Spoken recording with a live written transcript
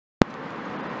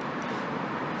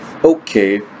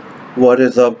Okay, what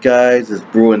is up guys, it's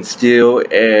Bruin Steel,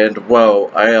 and wow,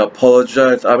 I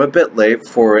apologize, I'm a bit late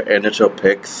for NHL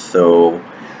picks,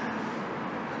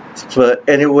 but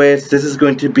anyways, this is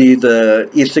going to be the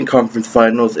Eastern Conference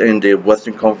Finals and the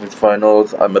Western Conference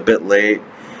Finals. I'm a bit late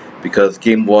because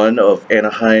Game 1 of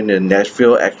Anaheim and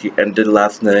Nashville actually ended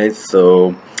last night,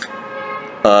 so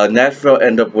Nashville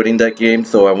ended up winning that game,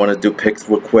 so I want to do picks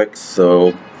real quick,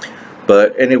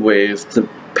 but anyways, the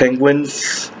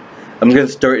Penguins, I'm going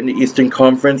to start in the Eastern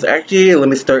Conference. Actually, let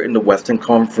me start in the Western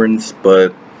Conference,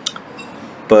 but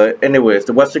anyways,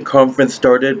 the Western Conference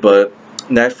started, but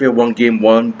Nashville won Game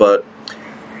 1, but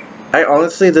I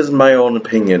honestly, this is my own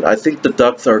opinion. I think the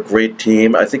Ducks are a great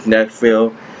team. I think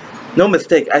Nashville, no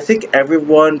mistake, I think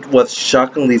everyone was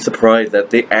shockingly surprised that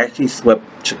they actually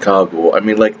swept Chicago. I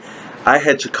mean, like, I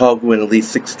had Chicago in at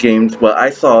least 6 games, but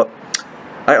I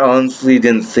honestly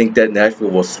didn't think that Nashville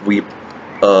will sweep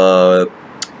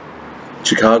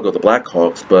Chicago, the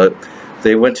Blackhawks, but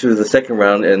they went to the second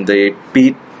round and they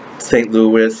beat St.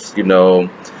 Louis. No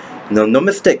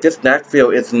mistake. This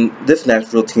Nashville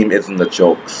team isn't a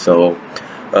joke. So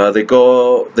they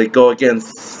go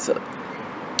against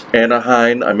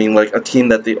Anaheim. I mean, like, a team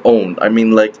that they own. I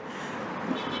mean, like,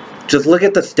 just look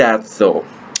at the stats though.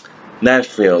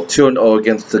 Nashville 2-0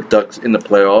 against the Ducks in the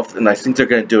playoffs, and I think they're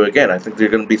going to do it again. I think they're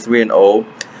going to be 3-0.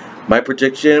 My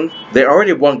prediction: they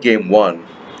already won Game 1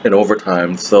 in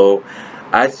overtime, so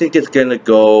I think it's going to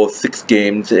go 6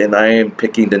 games, and I am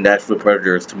picking the Nashville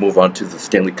Predators to move on to the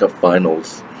Stanley Cup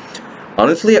Finals.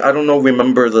 Honestly, I don't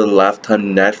remember the last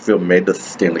time Nashville made the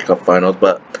Stanley Cup Finals,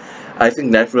 but I think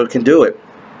Nashville can do it.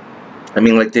 I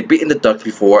mean, like, they've beaten the Ducks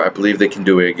before. I believe they can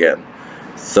do it again.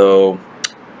 So,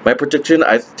 my prediction,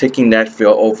 I'm taking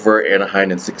Nashville over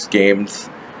Anaheim in 6 games.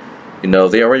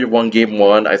 They already won Game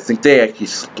 1. I think they actually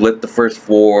split the first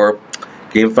 4.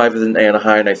 Game 5 is in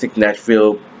Anaheim. I think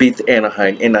Nashville beats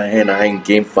Anaheim in Anaheim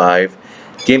Game 5.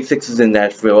 Game 6 is in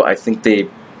Nashville. I think they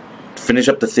finish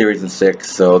up the series in 6.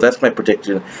 So that's my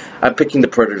prediction. I'm picking the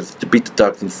Predators to beat the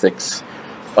Ducks in 6.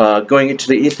 Going into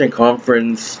the Eastern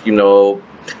Conference,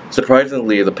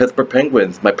 surprisingly, the Pittsburgh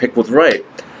Penguins, my pick was right.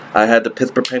 I had the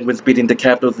Pittsburgh Penguins beating the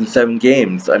Capitals in 7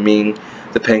 games. I mean,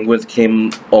 the Penguins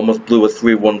almost blew a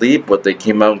 3-1 lead, but they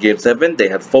came out in Game 7. They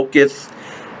had focus,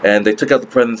 and they took out the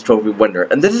President's Trophy winner.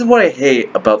 And this is what I hate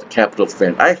about the Capitals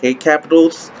fan. I hate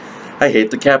Capitals. I hate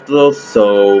the Capitals.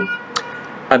 So,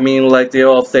 I mean, like, they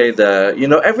all say that,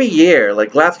 every year,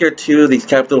 like last year too, these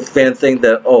Capitals fans saying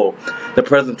that, oh, the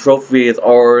President's Trophy is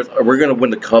ours, or we're going to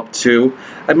win the Cup too.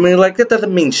 I mean, like, that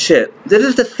doesn't mean shit. This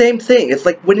is the same thing. It's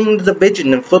like winning the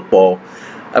division in football.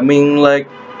 I mean, like,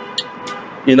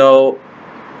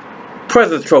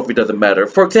 President's Trophy doesn't matter.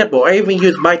 For example, I even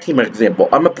use my team as an example.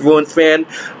 I'm a Bruins fan.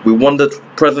 We won the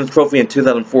President's Trophy in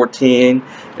 2014,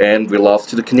 and we lost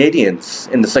to the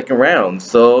Canadiens in the second round.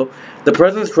 So, the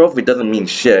President's Trophy doesn't mean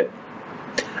shit.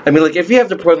 I mean, like, if you have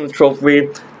the President's Trophy,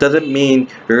 doesn't mean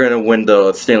you're gonna win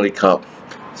the Stanley Cup.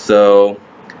 So,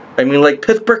 I mean, like,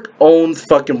 Pittsburgh owns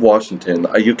fucking Washington.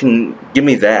 You can give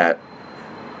me that.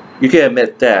 You can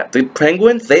admit that. The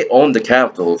Penguins, they own the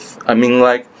Capitals. I mean,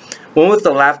 like, when was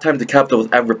the last time the Capitals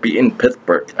ever beaten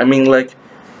Pittsburgh? I mean, like,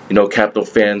 Capital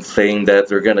fans saying that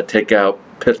they're going to take out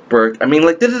Pittsburgh. I mean,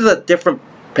 like, this is a different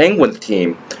Penguins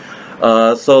team.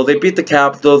 So they beat the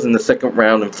Capitals in the second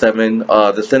round in 7.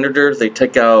 The Senators, they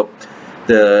took out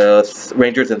the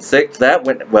Rangers in 6. That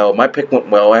went well. My pick went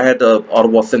well. I had the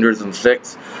Ottawa Senators in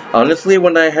 6. Honestly,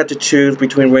 when I had to choose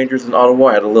between Rangers and Ottawa,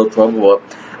 I had a little trouble.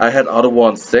 I had Ottawa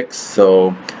in 6,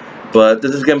 so... But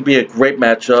this is going to be a great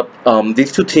matchup.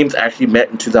 These two teams actually met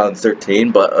in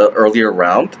 2013, but earlier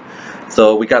round.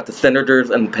 So we got the Senators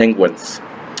and the Penguins.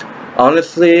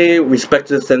 Honestly, respect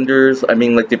to the Senators. I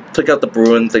mean, like, they took out the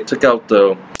Bruins. They took out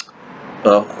the...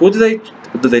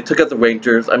 They took out the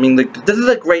Rangers. I mean, like, this is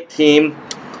a great team.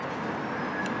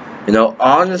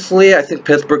 Honestly, I think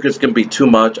Pittsburgh is going to be too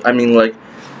much. I mean, like,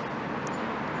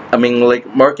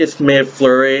 Marcus Smith,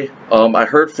 Fleury. I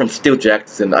heard from Steel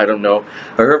Jackson. I don't know.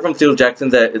 I heard from Steel Jackson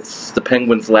that it's the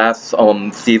Penguins' last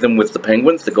season with the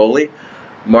Penguins, the goalie,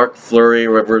 Mark Fleury,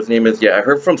 whatever his name is. Yeah, I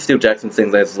heard from Steel Jackson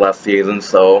saying that it's his last season.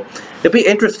 So it'd be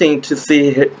interesting to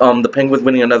see the Penguins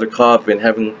winning another cup and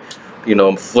having,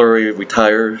 Fleury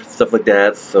retire, stuff like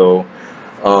that. So,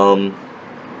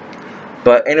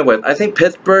 but anyway, I think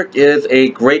Pittsburgh is a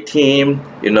great team.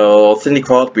 Sidney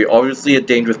Crosby, obviously a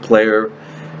dangerous player.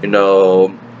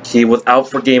 He was out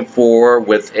for Game 4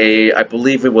 with I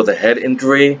believe it was a head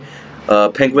injury.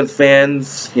 Penguins fans,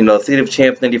 City of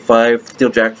Champs 95, Steel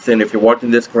Jackson, if you're watching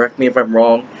this, correct me if I'm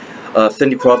wrong.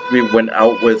 Sidney Crosby went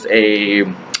out with a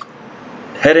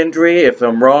head injury. If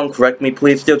I'm wrong, correct me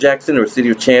please, Steel Jackson or City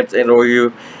of Champs, and or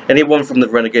you, anyone from the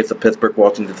Renegades of Pittsburgh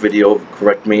watching this video,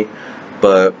 correct me.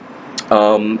 But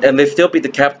and they still beat the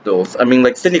Capitals. I mean,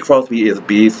 like, Sidney Crosby is a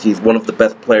beast. He's one of the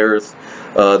best players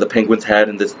the Penguins had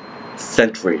in this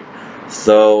century.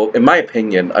 So, in my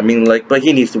opinion, I mean, like, but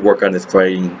he needs to work on his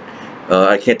crying.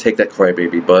 I can't take that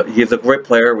crybaby, but he's a great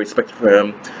player. Respect for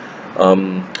him.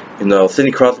 You know,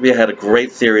 Sidney Crosby had a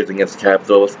great series against the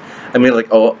Capitals. I mean, like,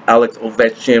 Alex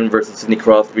Ovechkin versus Sidney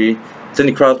Crosby.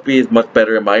 Sidney Crosby is much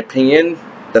better in my opinion.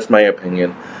 That's my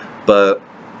opinion. But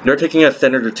they're taking a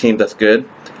Senator team that's good.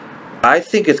 I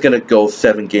think it's going to go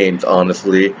 7 games,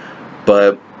 honestly.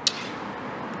 But,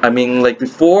 I mean, like,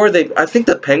 before, I think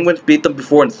the Penguins beat them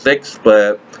before in 6,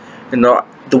 but, you know,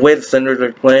 the way the Senators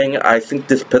are playing, I think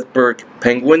this Pittsburgh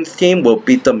Penguins team will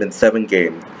beat them in 7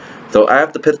 games. So, I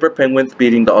have the Pittsburgh Penguins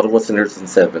beating the Ottawa Senators in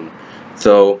 7.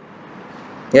 So,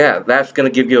 yeah, that's going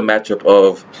to give you a matchup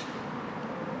of...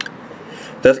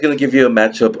 That's going to give you a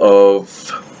matchup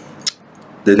of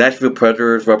the Nashville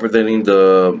Predators representing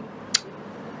the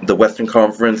Western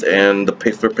Conference and the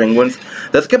Pittsburgh Penguins.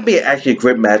 That's going to be actually a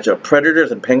great matchup.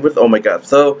 Predators and Penguins, oh my god.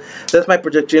 So, that's my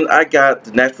prediction. I got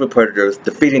the Nashville Predators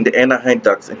defeating the Anaheim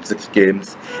Ducks in 6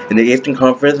 games in the Eastern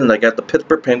Conference, and I got the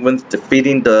Pittsburgh Penguins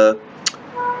defeating the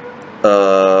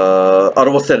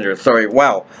Ottawa Senators. Sorry,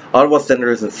 wow. Ottawa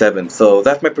Senators in 7. So,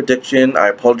 that's my prediction. I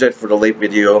apologize for the late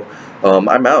video.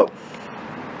 I'm out.